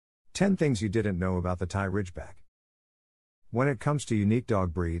10 things you didn't know about the Thai Ridgeback. When it comes to unique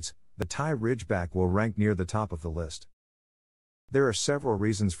dog breeds, the Thai Ridgeback will rank near the top of the list. There are several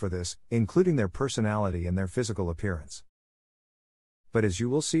reasons for this, including their personality and their physical appearance. But as you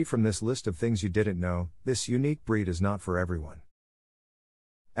will see from this list of things you didn't know, this unique breed is not for everyone.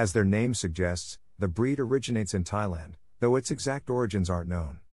 As their name suggests, the breed originates in Thailand, though its exact origins aren't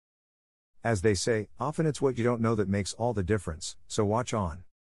known. As they say, often it's what you don't know that makes all the difference, so watch on.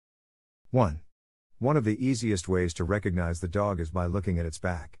 1. One of the easiest ways to recognize the dog is by looking at its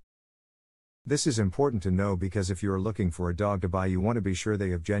back. This is important to know because if you are looking for a dog to buy, you want to be sure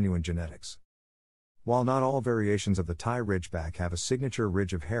they have genuine genetics. While not all variations of the Thai Ridgeback have a signature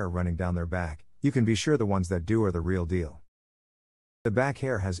ridge of hair running down their back, you can be sure the ones that do are the real deal. The back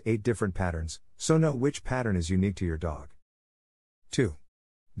hair has 8 different patterns, so know which pattern is unique to your dog. 2.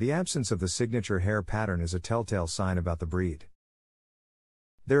 The absence of the signature hair pattern is a telltale sign about the breed.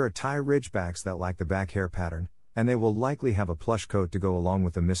 There are Thai Ridgebacks that lack the back hair pattern, and they will likely have a plush coat to go along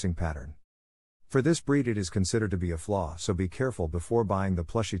with the missing pattern. For this breed it is considered to be a flaw, so be careful before buying the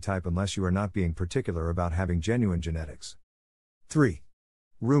plushy type unless you are not being particular about having genuine genetics. 3.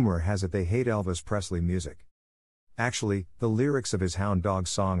 Rumor has it they hate Elvis Presley music. Actually, the lyrics of his hound dog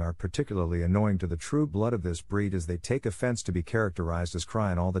song are particularly annoying to the true blood of this breed as they take offense to be characterized as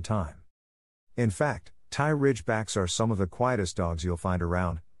crying all the time. In fact, Thai Ridgebacks are some of the quietest dogs you'll find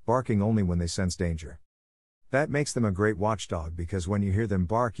around, barking only when they sense danger. That makes them a great watchdog because when you hear them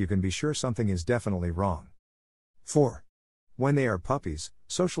bark you can be sure something is definitely wrong. 4. When they are puppies,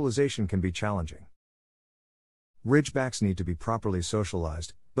 socialization can be challenging. Ridgebacks need to be properly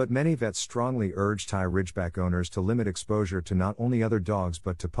socialized, but many vets strongly urge Thai Ridgeback owners to limit exposure to not only other dogs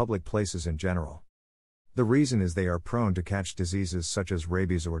but to public places in general. The reason is they are prone to catch diseases such as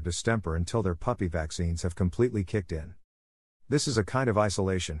rabies or distemper until their puppy vaccines have completely kicked in. This is a kind of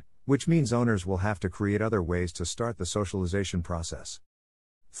isolation, which means owners will have to create other ways to start the socialization process.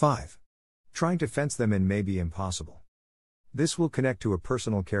 5. Trying to fence them in may be impossible. This will connect to a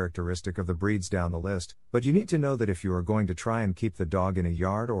personal characteristic of the breeds down the list, but you need to know that if you are going to try and keep the dog in a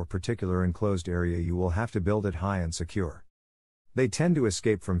yard or particular enclosed area you will have to build it high and secure. They tend to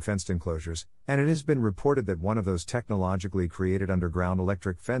escape from fenced enclosures, and it has been reported that one of those technologically created underground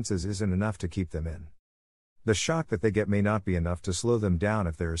electric fences isn't enough to keep them in. The shock that they get may not be enough to slow them down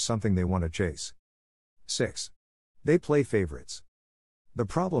if there is something they want to chase. 6. They play favorites. The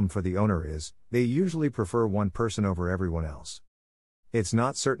problem for the owner is, they usually prefer one person over everyone else. It's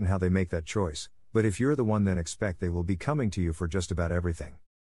not certain how they make that choice, but if you're the one then expect they will be coming to you for just about everything.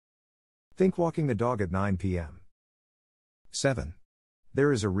 Think walking the dog at 9 p.m. 7.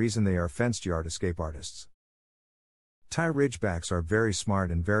 There is a reason they are fenced yard escape artists. Thai Ridgebacks are very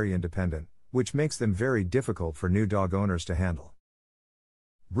smart and very independent, which makes them very difficult for new dog owners to handle.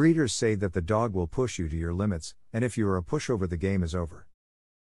 Breeders say that the dog will push you to your limits, and if you are a pushover the game is over.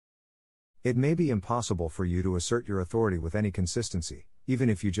 It may be impossible for you to assert your authority with any consistency, even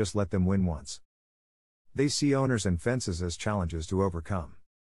if you just let them win once. They see owners and fences as challenges to overcome.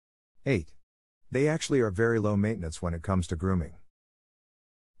 8. They actually are very low maintenance when it comes to grooming.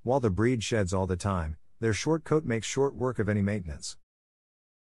 While the breed sheds all the time, their short coat makes short work of any maintenance.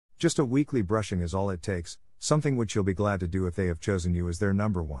 Just a weekly brushing is all it takes, something which you'll be glad to do if they have chosen you as their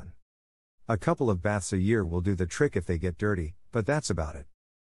number one. A couple of baths a year will do the trick if they get dirty, but that's about it.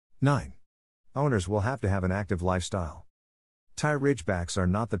 9. Owners will have to have an active lifestyle. Thai Ridgebacks are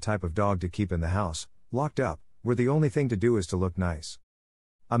not the type of dog to keep in the house, locked up, where the only thing to do is to look nice.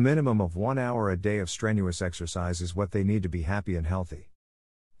 A minimum of 1 hour a day of strenuous exercise is what they need to be happy and healthy.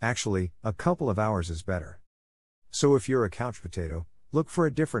 Actually, a couple of hours is better. So if you're a couch potato, look for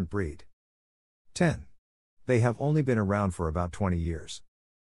a different breed. 10. They have only been around for about 20 years.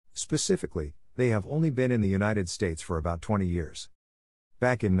 Specifically, they have only been in the United States for about 20 years.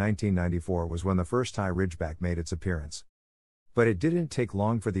 Back in 1994 was when the first Thai Ridgeback made its appearance. But it didn't take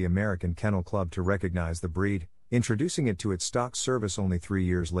long for the American Kennel Club to recognize the breed, introducing it to its stock service only 3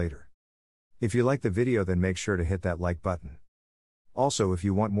 years later. If you like the video then make sure to hit that like button. Also if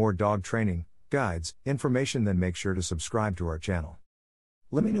you want more dog training, guides, information then make sure to subscribe to our channel.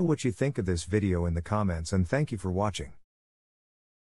 Let me know what you think of this video in the comments and thank you for watching.